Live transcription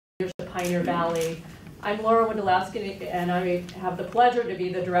Leadership Pioneer Valley. I'm Laura Wondolowski, and I have the pleasure to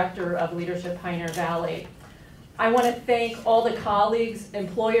be the director of Leadership Pioneer Valley. I want to thank all the colleagues,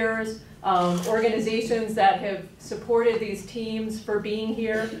 employers, organizations that have supported these teams for being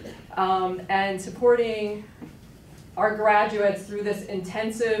here and supporting our graduates through this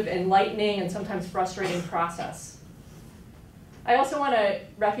intensive, enlightening, and sometimes frustrating process. I also want to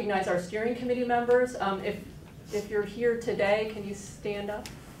recognize our steering committee members. If you're here today, can you stand up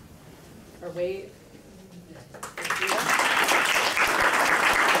or wait?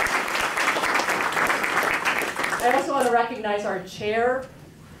 I also want to recognize our chair,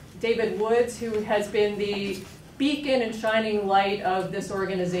 David Woods, who has been the beacon and shining light of this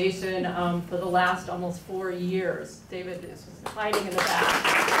organization for the last almost 4 years. David is hiding in the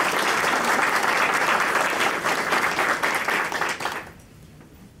back.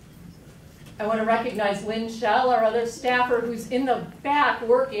 I want to recognize Lynn Shell, our other staffer, who's in the back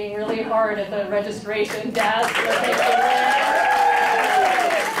working really hard at the registration desk.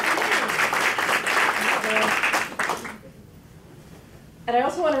 And I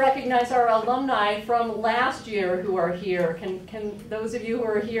also want to recognize our alumni from last year who are here. Can those of you who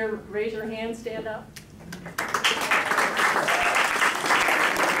are here raise your hand, stand up?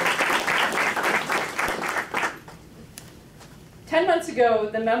 Ten months ago,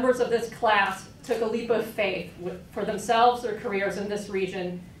 the members of this class took a leap of faith for themselves, their careers in this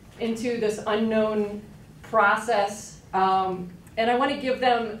region, into this unknown process. And I want to give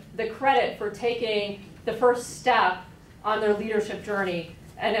them the credit for taking the first step on their leadership journey.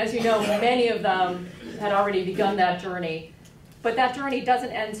 And as you know, many of them had already begun that journey. But that journey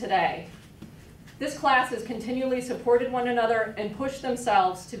doesn't end today. This class has continually supported one another and pushed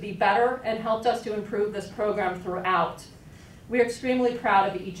themselves to be better and helped us to improve this program throughout. We are extremely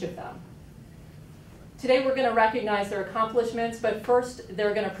proud of each of them. Today we're going to recognize their accomplishments, but first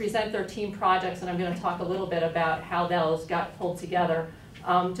they're going to present their team projects, and I'm going to talk a little bit about how those got pulled together.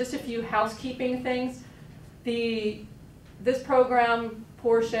 Just a few housekeeping things. This program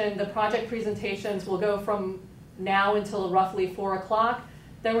portion, the project presentations, will go from now until roughly 4 o'clock.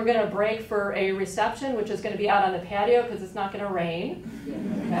 Then we're going to break for a reception, which is going to be out on the patio because it's not going to rain.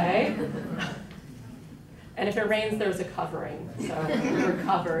 Okay? And if it rains, there's a covering, so we're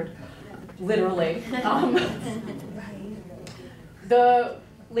covered, literally. The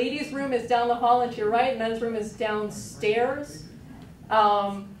ladies' room is down the hall and to your right, men's room is downstairs.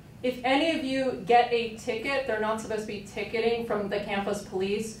 If any of you get a ticket, they're not supposed to be ticketing from the campus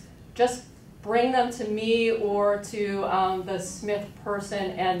police, just bring them to me or to the Smith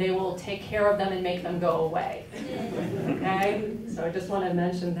person, and they will take care of them and make them go away. Okay? So I just want to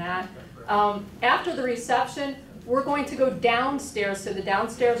mention that. After the reception, we're going to go downstairs to the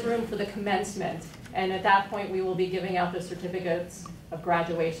downstairs room for the commencement. And at that point, we will be giving out the certificates of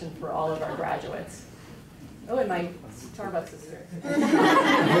graduation for all of our graduates. Oh, and my Starbucks is here.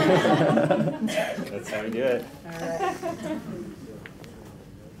 That's how we do it. All right.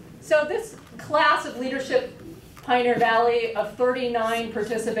 So this class of Leadership Pioneer Valley of 39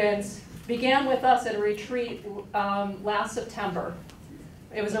 participants began with us at a retreat last September.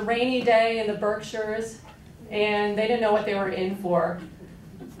 It was a rainy day in the Berkshires, and they didn't know what they were in for.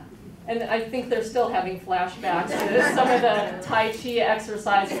 And I think they're still having flashbacks to some of the Tai Chi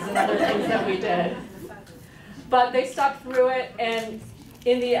exercises and other things that we did. But they stuck through it, and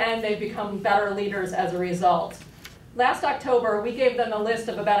in the end, they've become better leaders as a result. Last October, we gave them a list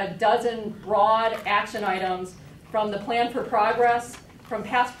of about a dozen broad action items from the Plan for Progress, from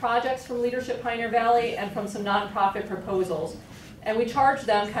past projects from Leadership Pioneer Valley, and from some nonprofit proposals. And we charged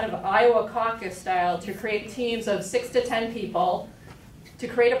them kind of Iowa caucus style to create teams of 6 to 10 people to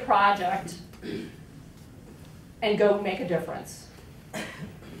create a project and go make a difference.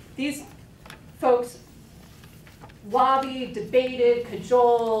 These folks lobbied, debated,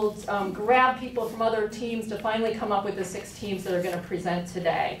 cajoled, grabbed people from other teams to finally come up with the 6 teams that are going to present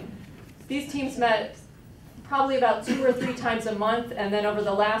today. These teams met probably about 2 or 3 times a month, and then over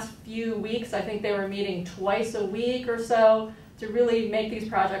the last few weeks, I think they were meeting twice a week or so to really make these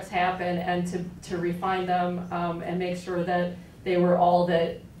projects happen and to refine them and make sure that they were all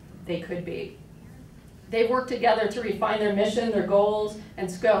that they could be. They worked together to refine their mission, their goals, and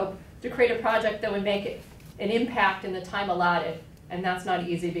scope to create a project that would make an impact in the time allotted. And that's not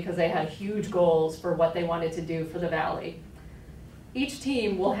easy because they had huge goals for what they wanted to do for the Valley. Each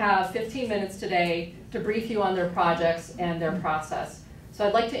team will have 15 minutes today to brief you on their projects and their process. So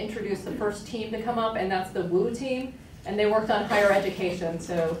I'd like to introduce the first team to come up, and that's the WU team. And they worked on higher education,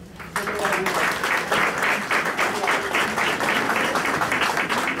 so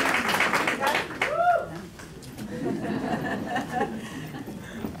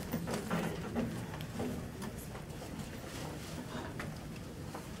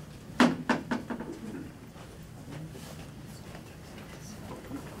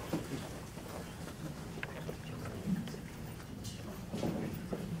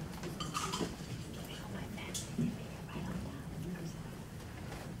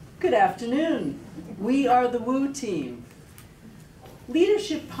Good afternoon. We are the WOO team.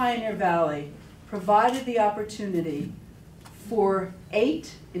 Leadership Pioneer Valley provided the opportunity for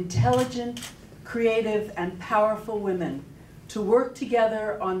 8 intelligent, creative, and powerful women to work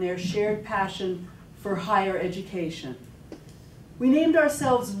together on their shared passion for higher education. We named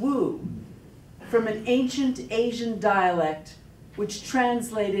ourselves WOO from an ancient Asian dialect which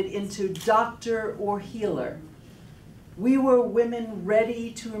translated into doctor or healer. We were women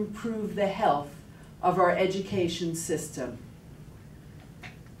ready to improve the health of our education system.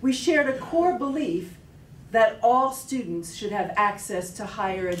 We shared a core belief that all students should have access to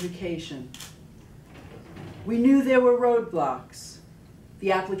higher education. We knew there were roadblocks: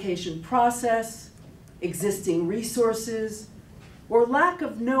 the application process, existing resources, or lack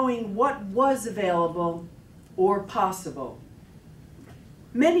of knowing what was available or possible.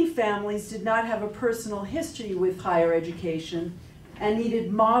 Many families did not have a personal history with higher education and needed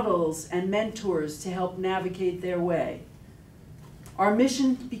models and mentors to help navigate their way. Our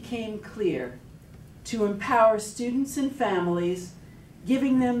mission became clear: to empower students and families,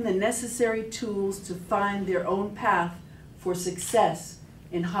 giving them the necessary tools to find their own path for success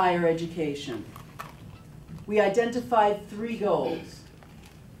in higher education. We identified 3 goals: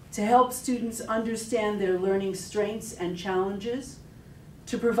 to help students understand their learning strengths and challenges,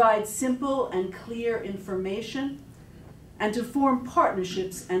 to provide simple and clear information, and to form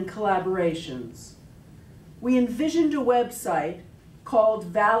partnerships and collaborations. We envisioned a website called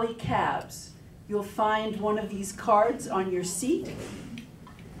Valley Cabs. You'll find one of these cards on your seat.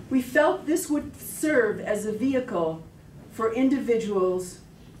 We felt this would serve as a vehicle for individuals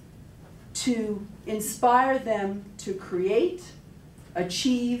to inspire them to create,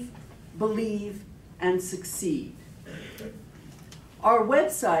 achieve, believe, and succeed. Our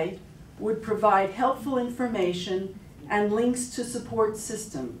website would provide helpful information and links to support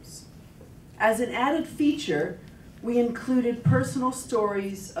systems. As an added feature, we included personal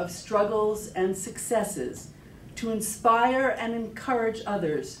stories of struggles and successes to inspire and encourage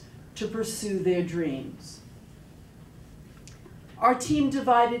others to pursue their dreams. Our team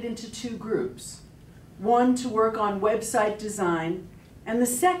divided into 2 groups: one to work on website design, and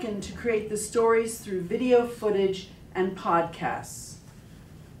the second to create the stories through video footage and podcasts.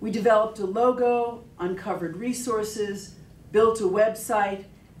 We developed a logo, uncovered resources, built a website,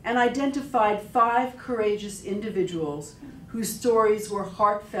 and identified 5 courageous individuals whose stories were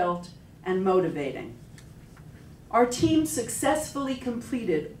heartfelt and motivating. Our team successfully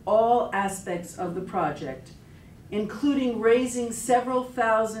completed all aspects of the project, including raising several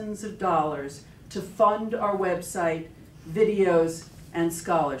thousands of dollars to fund our website, videos, and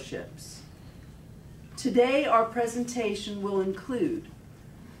scholarships. Today, our presentation will include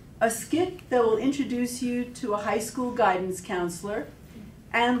a skit that will introduce you to a high school guidance counselor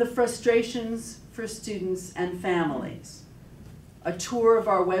and the frustrations for students and families, a tour of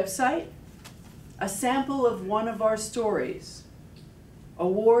our website, a sample of one of our stories,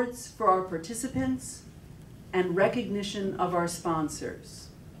 awards for our participants, and recognition of our sponsors.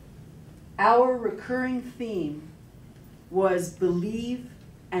 Our recurring theme was believe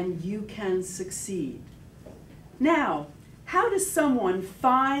and you can succeed. Now, how does someone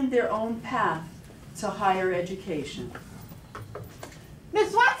find their own path to higher education?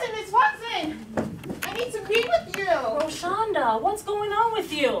 Miss Watson, I need to meet with you. Roshonda, what's going on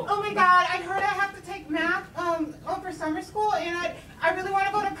with you? Oh my God, I heard I have to take math over summer school, and I really want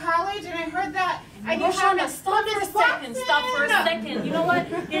to go to college, and I heard that I need Roshonda, stop for a second. Watson. Stop for a second. You know what?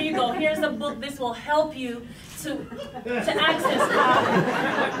 Here you go. Here's a book. This will help you to access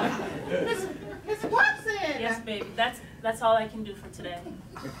college. Miss Watson. Yes, baby. That's all I can do for today.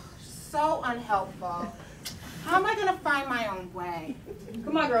 So unhelpful. How am I going to find my own way?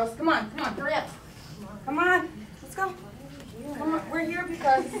 Come on, girls. Come on, hurry up. Come on, let's go. Come on, we're here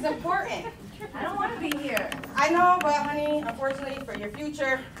because this is important. I don't want to be here. I know, but honey, unfortunately for your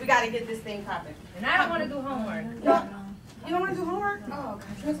future, we got to get this thing popping. And I don't want to do homework. You don't want to do homework? Oh,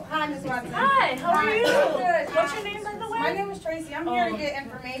 gosh. Hi, Miss Watson. Hi, how are you? Good. What's your name, by the way? My name is Tracye. I'm here to get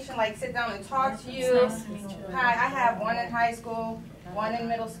information, like sit down and talk to you. It's nice to meet you. Hi, I have one in high school, one in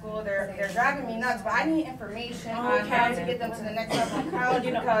middle school. They're driving me nuts, but I need information on how to get them to the next level of college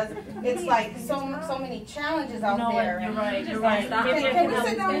because it's like so many challenges out there. You're right. You're right. Can we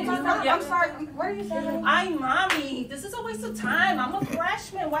sit down and talk? I'm sorry. What are you saying? I'm mommy. This is a waste of time. I'm a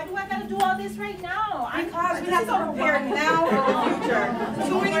freshman. Why do I gotta do all this right now? Because we have to prepare now for the future.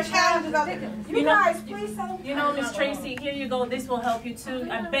 Too many challenges out there. You guys, please settle. You know, Miss Tracye, here you go. This will help you too.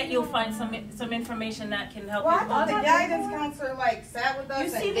 I bet you'll find some information that can help Well, you. I thought the guidance counselor like said sat with us You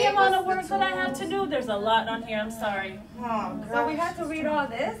and see the gave amount us of work the that I have to tools. do? There's a lot on here, I'm sorry. Oh, So we had to read all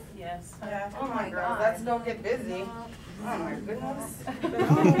this? Yes. Yeah, Oh come my on, girls, God. let's go get busy. Oh my goodness.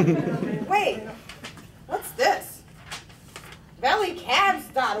 Wait, what's this?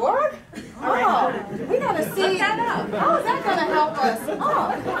 Valleycabs.org? Oh, we gotta see. Look that up. How is that gonna help us?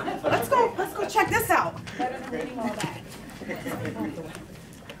 Oh, let's go check this out. Better than reading all that.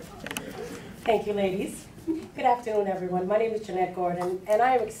 Thank you, ladies. Good afternoon, everyone. My name is Jeannette Gordon, and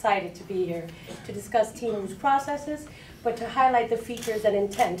I am excited to be here to discuss Team Woo's processes, but to highlight the features and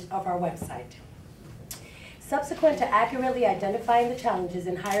intent of our website. Subsequent to accurately identifying the challenges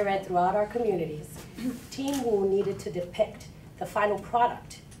in higher ed throughout our communities, Team Woo needed to depict the final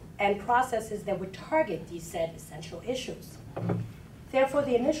product and processes that would target these said essential issues. Therefore,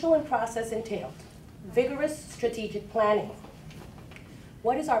 the initial process entailed vigorous strategic planning.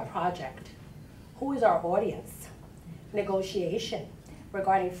 What is our project? Who is our audience? Negotiation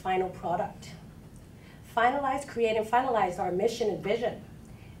regarding final product. Create and finalize our mission and vision,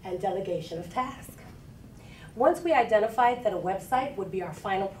 and delegation of tasks. Once we identified that a website would be our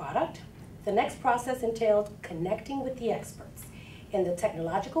final product, the next process entailed connecting with the experts in the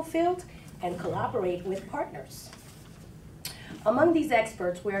technological field and collaborate with partners. Among these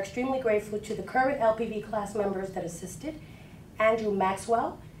experts, we're extremely grateful to the current LPV class members that assisted: Andrew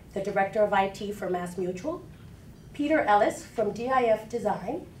Maxwell, the Director of IT for Mass Mutual; Peter Ellis from DIF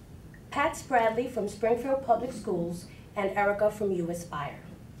Design; Pat Spradley from Springfield Public Schools; and Erica from U Aspire.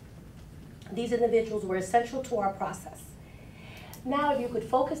 These individuals were essential to our process. Now, if you could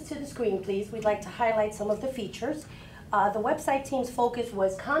focus to the screen, please, we'd like to highlight some of the features. The website team's focus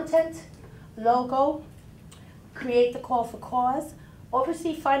was content, logo, create the call for cause,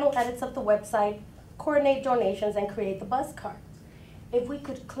 oversee final edits of the website, coordinate donations, and create the buzz cards. If we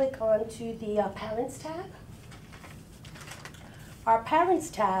could click on to the Parents tab. Our Parents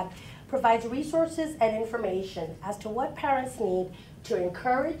tab provides resources and information as to what parents need to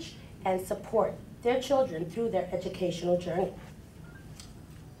encourage and support their children through their educational journey.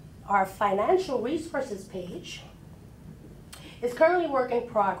 Our Financial Resources page is currently work in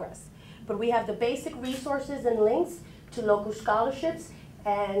progress, but we have the basic resources and links to local scholarships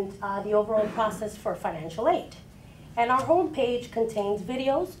and the overall process for financial aid. And our homepage contains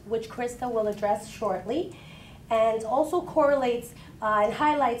videos, which Krista will address shortly, and also correlates and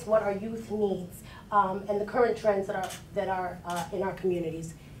highlights what our youth needs and the current trends that are in our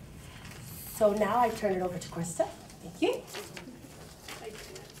communities. So now I turn it over to Krista. Thank you.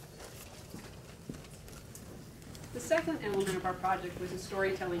 The second element of our project was a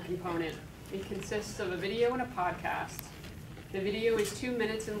storytelling component. It consists of a video and a podcast. The video is 2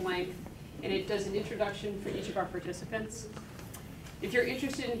 minutes in length, and it does an introduction for each of our participants. If you're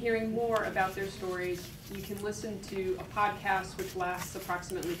interested in hearing more about their stories, you can listen to a podcast which lasts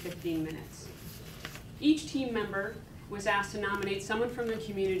approximately 15 minutes. Each team member was asked to nominate someone from their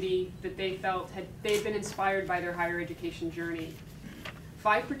community that they felt they'd been inspired by their higher education journey.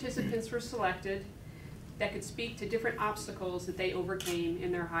 5 participants were selected that could speak to different obstacles that they overcame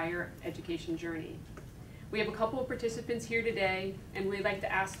in their higher education journey. We have a couple of participants here today, and we'd like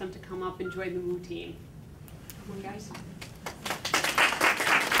to ask them to come up and join the Woo team. Come on, guys.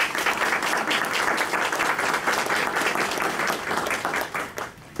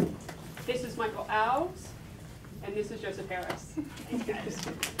 This is Michael Alves, and this is Joseph Harris. Thanks, guys.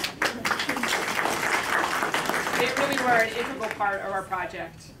 They really were an integral part of our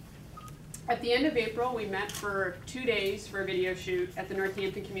project. At the end of April, we met for 2 days for a video shoot at the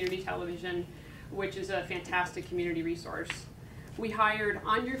Northampton Community Television, which is a fantastic community resource. We hired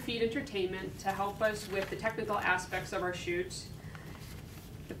On Your Feet Entertainment to help us with the technical aspects of our shoot.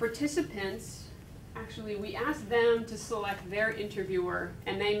 The participants, actually, we asked them to select their interviewer,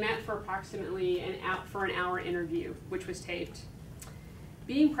 and they met for approximately an hour interview, which was taped.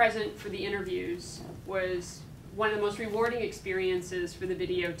 Being present for the interviews was one of the most rewarding experiences for the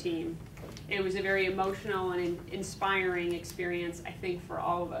video team. It was a very emotional and inspiring experience, I think, for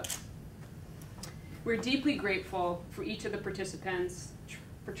all of us. We're deeply grateful for each of the participants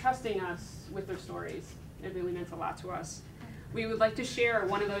for trusting us with their stories. It really meant a lot to us. We would like to share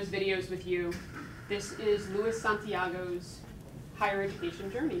one of those videos with you. This is Luis Santiago's higher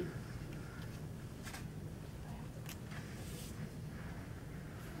education journey.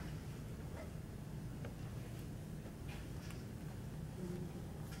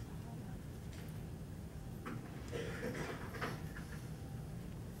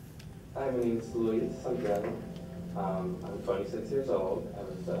 Hi, my name is Luis Santiago. I'm 26 years old. I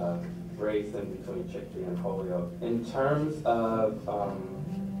was raised in between Tracye and Holyoke. In terms of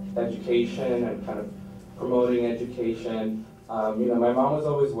education and kind of promoting education, You know, my mom was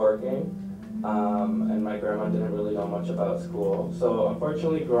always working, and my grandma didn't really know much about school. So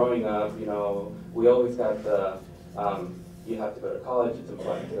unfortunately, growing up, you know, we always got the, you have to go to college, it's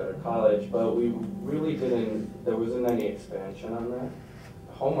important to go to college, but we really didn't, there wasn't any expansion on that.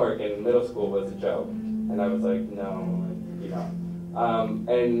 Homework in middle school was a joke, and I was like, no, you know.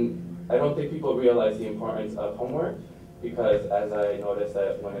 And I don't think people realize the importance of homework, because as I noticed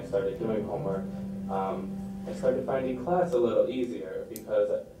that when I started doing homework, I started finding class a little easier,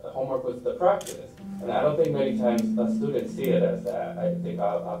 because homework was the practice. And I don't think many times students see it as that. I think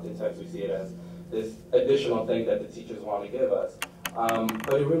oftentimes we see it as this additional thing that the teachers want to give us.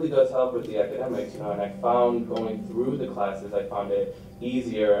 But it really does help with the academics, you know, and I found going through the classes, I found it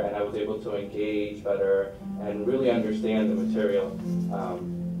easier, and I was able to engage better and really understand the material.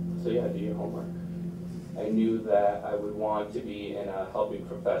 So yeah, do your homework. I knew that I would want to be in a helping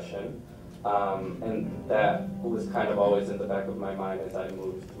profession, and that was kind of always in the back of my mind as I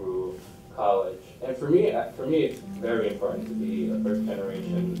moved through college. And for me, it's very important to be a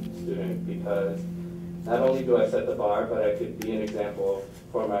first-generation student, because not only do I set the bar, but I could be an example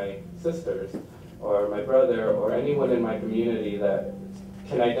for my sisters or my brother or anyone in my community that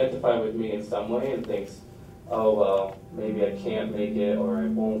can identify with me in some way and thinks, oh, well, maybe I can't make it, or I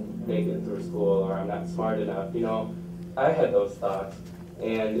won't make it through school, or I'm not smart enough. You know, I had those thoughts.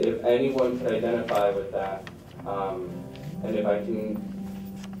 And if anyone could identify with that, and if I can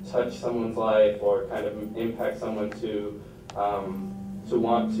touch someone's life or kind of impact someone to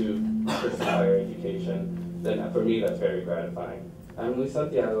want to pursue higher education, then for me that's very gratifying. I'm Luis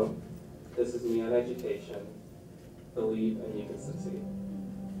Santiago. This is me on education. Believe and you can succeed.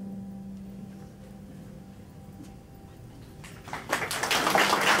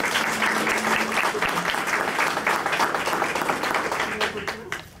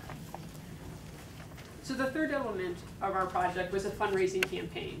 So the third element of our project was a fundraising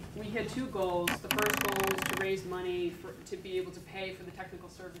campaign. We had two goals. The first goal was to raise money to be able to pay for the technical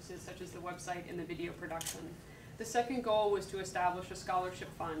services such as the website and the video production. The second goal was to establish a scholarship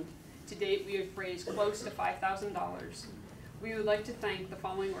fund. To date, we have raised close to $5,000. We would like to thank the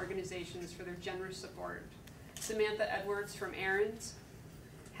following organizations for their generous support. Samantha Edwards from Aaron's,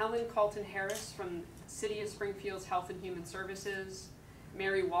 Helen Colton Harris from City of Springfield's Health and Human Services,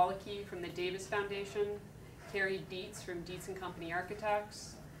 Mary Wallachy from the Davis Foundation, Carrie Dietz from Dietz & Company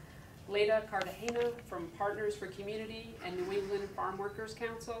Architects, Leda Cartagena from Partners for Community and New England Farm Workers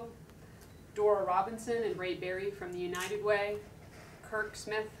Council, Dora Robinson and Ray Berry from the United Way, Kirk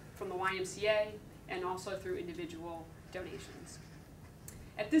Smith from the YMCA, and also through individual donations.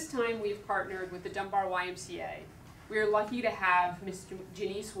 At this time, we've partnered with the Dunbar YMCA. We are lucky to have Ms.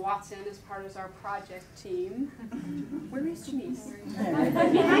 Janice Watson as part of our project team. Where is Janice?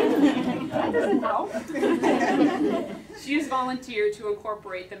 Behind me. That doesn't help. She has volunteered to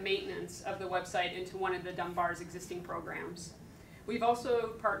incorporate the maintenance of the website into one of the Dunbar's existing programs. We've also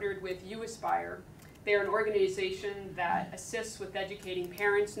partnered with You Aspire. They're an organization that assists with educating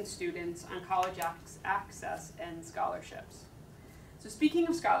parents and students on college access and scholarships. So speaking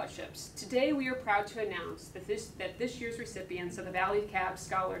of scholarships, today we are proud to announce that this year's recipients of the Valley Cab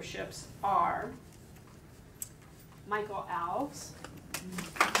scholarships are Michael Alves,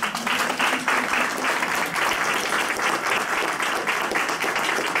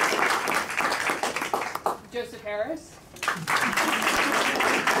 Joseph Harris,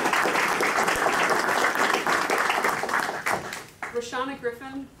 Roshonda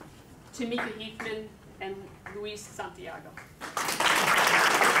Griffin, Tamika Heathman, and Luis Santiago.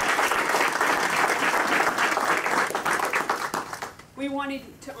 We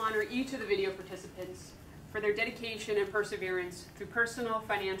wanted to honor each of the video participants for their dedication and perseverance through personal,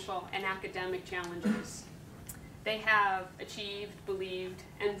 financial, and academic challenges. They have achieved, believed,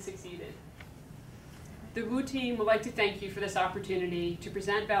 and succeeded. The WU team would like to thank you for this opportunity to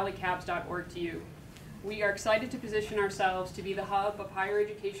present valleycabs.org to you. We are excited to position ourselves to be the hub of higher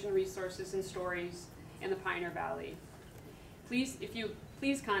education resources and stories in the Pioneer Valley. Please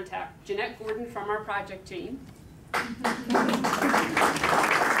contact Jeannette Gordon from our project team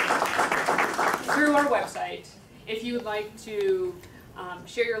through our website. If you would like to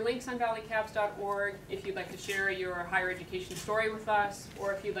share your links on valleycabs.org, if you'd like to share your higher education story with us,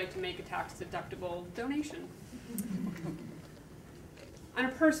 or if you'd like to make a tax-deductible donation. On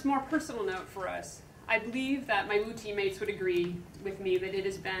a more personal note for us, I believe that my WU teammates would agree with me that it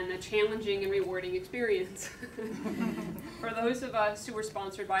has been a challenging and rewarding experience. For those of us who were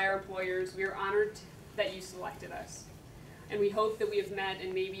sponsored by our employers, we are honored that you selected us. And we hope that we have met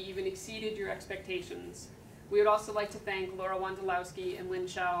and maybe even exceeded your expectations. We would also like to thank Laura Wondolowski and Lynn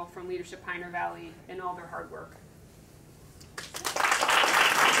Schell from Leadership Pioneer Valley and all their hard work.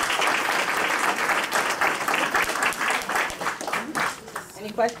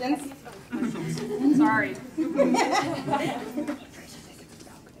 Any questions? Sorry.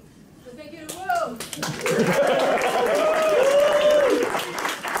 Thank you. Whoa.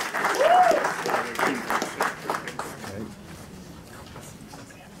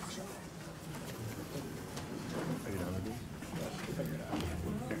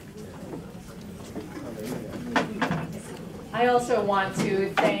 I also want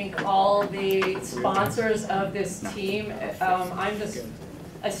to thank all the sponsors of this team. I'm just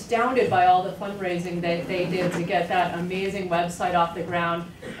astounded by all the fundraising that they did to get that amazing website off the ground.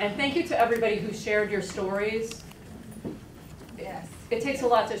 And thank you to everybody who shared your stories. Yes. It takes a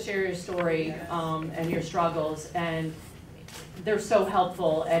lot to share your story and your struggles, and they're so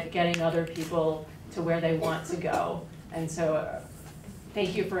helpful at getting other people to where they want to go. And so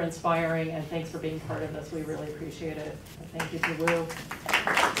thank you for inspiring, and thanks for being part of this. We really appreciate it. And thank you to Woo.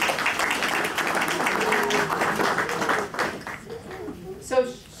 So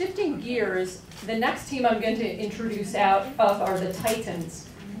shifting gears, the next team I'm going to introduce out of are the Titans.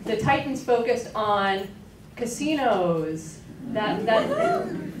 The Titans focused on casinos. That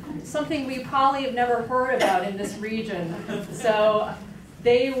something we probably have never heard about in this region. So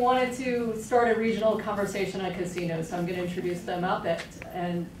they wanted to start a regional conversation on casinos. So I'm going to introduce them up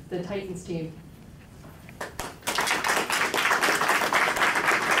and the Titans team.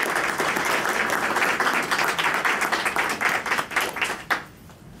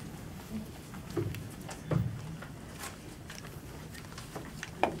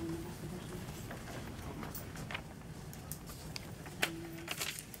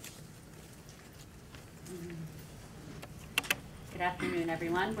 Good afternoon,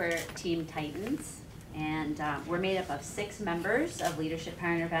 everyone. We're Team Titans, and we're made up of 6 members of Leadership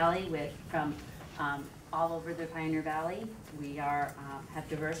Pioneer Valley from all over the Pioneer Valley. We have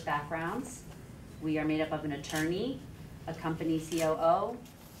diverse backgrounds. We are made up of an attorney, a company COO,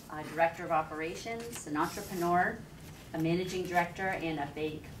 a director of operations, an entrepreneur, a managing director, and a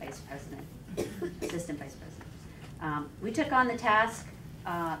bank vice president, assistant vice president. We took on the task,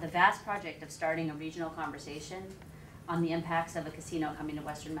 the vast project of starting a regional conversation on the impacts of a casino coming to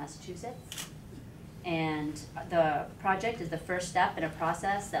Western Massachusetts. And the project is the first step in a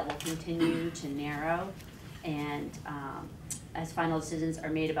process that will continue to narrow, and as final decisions are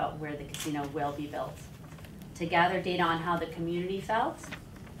made about where the casino will be built. To gather data on how the community felt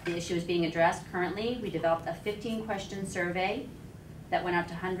the issue is being addressed currently, we developed a 15-question survey that went out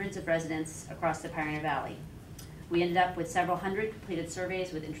to hundreds of residents across the Pioneer Valley. We ended up with several hundred completed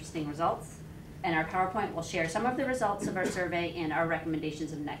surveys with interesting results, and our PowerPoint will share some of the results of our survey and our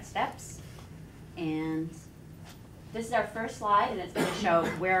recommendations of next steps. And this is our first slide, and it's going to show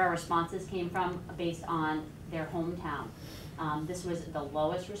where our responses came from based on their hometown. This was the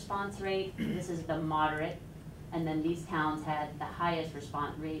lowest response rate, this is the moderate, and then these towns had the highest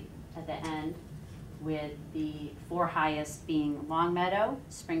response rate at the end, with the 4 highest being Longmeadow,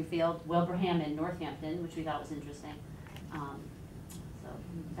 Springfield, Wilbraham, and Northampton, which we thought was interesting. So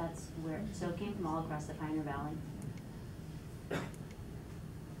that's where, so it came from all across the Pioneer Valley.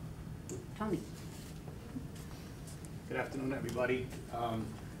 Tony. Good afternoon, everybody.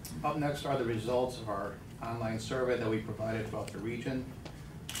 Up next are the results of our online survey that we provided throughout the region.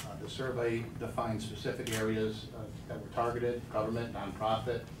 The survey defines specific areas that were targeted: government,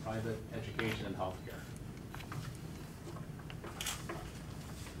 nonprofit, private, education, and healthcare.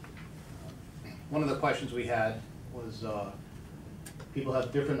 One of the questions we had was people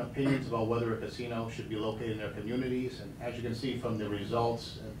have different opinions about whether a casino should be located in their communities, and as you can see from the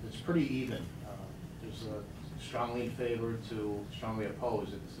results, it's pretty even. There's a strongly in favor to strongly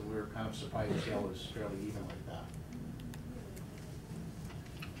opposed, so we were kind of surprised to see how it was fairly even like that.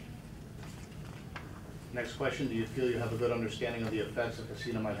 Next question, do you feel you have a good understanding of the effects a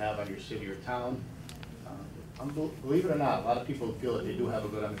casino might have on your city or town? Believe it or not, a lot of people feel that they do have a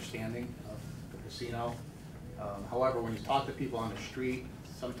good understanding of the casino. However, when you talk to people on the street,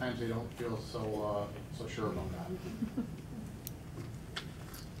 sometimes they don't feel so sure about that.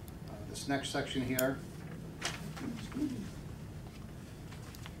 This next section here,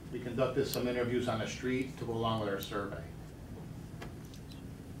 we conducted some interviews on the street to go along with our survey.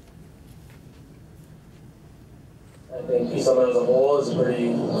 I think East Long Meadow as a whole is a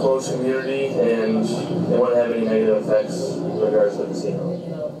pretty close community, and they won't have any negative effects in regards to the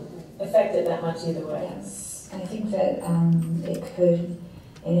casino. Affected that much either way. Yes, I think that it could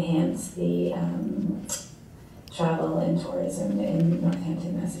enhance the travel and tourism in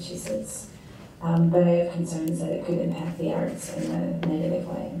Northampton, Massachusetts. But I have concerns that it could impact the arts in a negative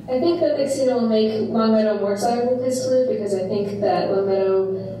way. I think that the casino will make Longmeadow a more desirable place to live, because I think that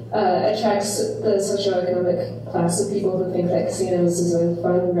Longmeadow attracts the socioeconomic class of people who think that casinos is a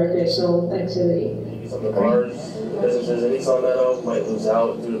fun recreational activity. Some of the bars, businesses in East Meadow might lose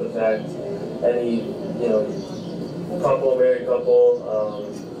out due to the fact any, couple, married couple,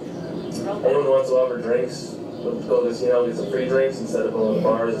 anyone who wants to offer drinks, go to the casino, get some free drinks instead of going to the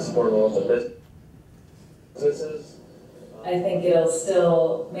bars and support local businesses. I think it'll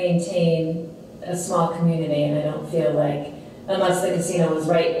still maintain a small community, and I don't feel like, unless the casino was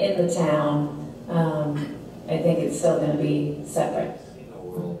right in the town, I think it's still going to be separate.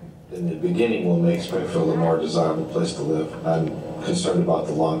 In the beginning, will make Springfield a more desirable place to live. I'm concerned about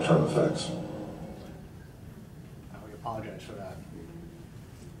the long-term effects. We apologize for that.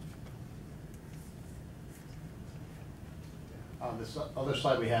 This other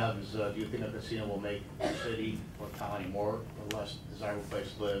slide we have is, do you think a casino will make the city or town a more or less desirable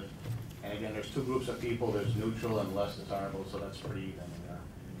place to live? And again, there's two groups of people. There's neutral and less desirable, so that's pretty even there.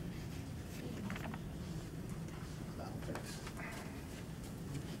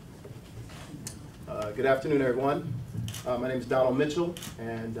 Good afternoon, everyone. My name is Donald Mitchell,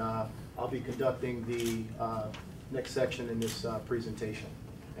 and I'll be conducting the next section in this presentation.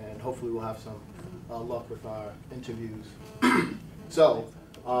 And hopefully we'll have some luck with our interviews. So,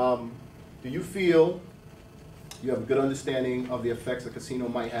 do you feel you have a good understanding of the effects a casino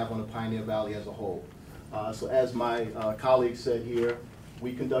might have on the Pioneer Valley as a whole? So as my colleague said here,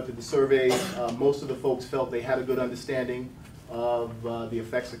 we conducted the survey. Most of the folks felt they had a good understanding of the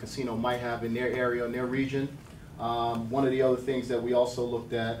effects a casino might have in their area, in their region. One of the other things that we also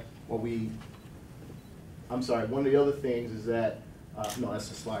looked at, one of the other things is that, no, that's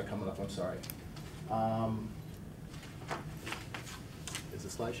the slide coming up, I'm sorry. Is the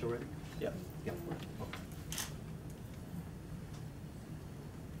slideshow ready? Yep. Yep. Okay.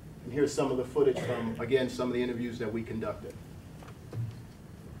 And here's some of the footage from, again, some of the interviews that we conducted.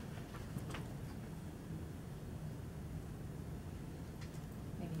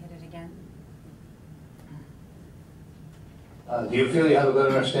 Do you feel you have a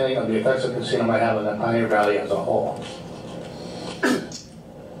good understanding of the effects a casino might have on the Pioneer Valley as a whole?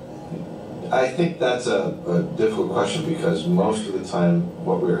 I think that's a difficult question because most of the time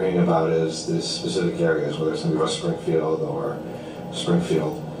what we're hearing about is the specific areas, whether it's going to be West Springfield or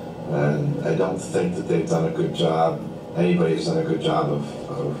Springfield. And I don't think that they've done a good job, anybody's done a good job of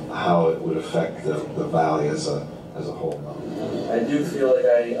how it would affect the valley as a whole. I do feel like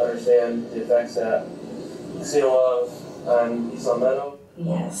I understand the effects that casino on East Meadow.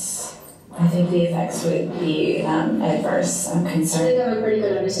 Yes. I think the effects would be adverse. I'm concerned. I think I have a pretty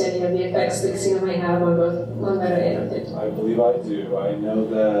good understanding of the effects the casino might have on both Long Meadow and Northampton. I believe I do. I know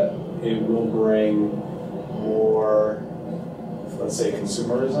that it will bring more, let's say,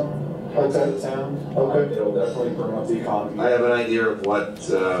 consumerism to the town. Okay. It will definitely bring up the economy. I have an idea of what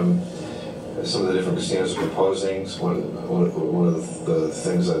some of the different casinos are proposing. So one of the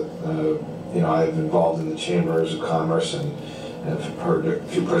things that I've involved in the chambers of commerce and have heard a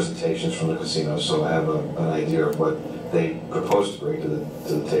few presentations from the casinos, so I have an idea of what they propose to bring to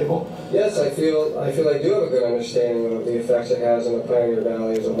the table. Yes, I feel I do have a good understanding of the effects it has on the Pioneer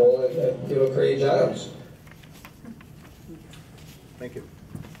Valley as a whole. It'll create jobs. Thank you.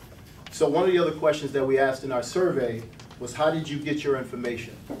 So one of the other questions that we asked in our survey was, how did you get your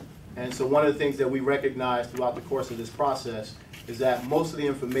information? And so one of the things that we recognized throughout the course of this process is that most of the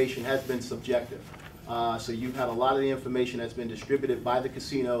information has been subjective. So you've had a lot of the information that's been distributed by the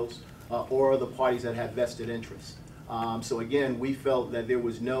casinos or the parties that have vested interest. So again, we felt that there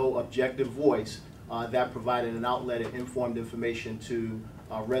was no objective voice that provided an outlet and informed information to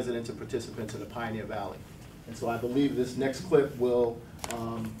residents and participants in the Pioneer Valley. And so I believe this next clip will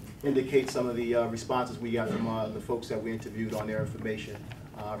indicate some of the responses we got from the folks that we interviewed on their information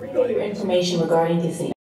regarding your information regarding casinos.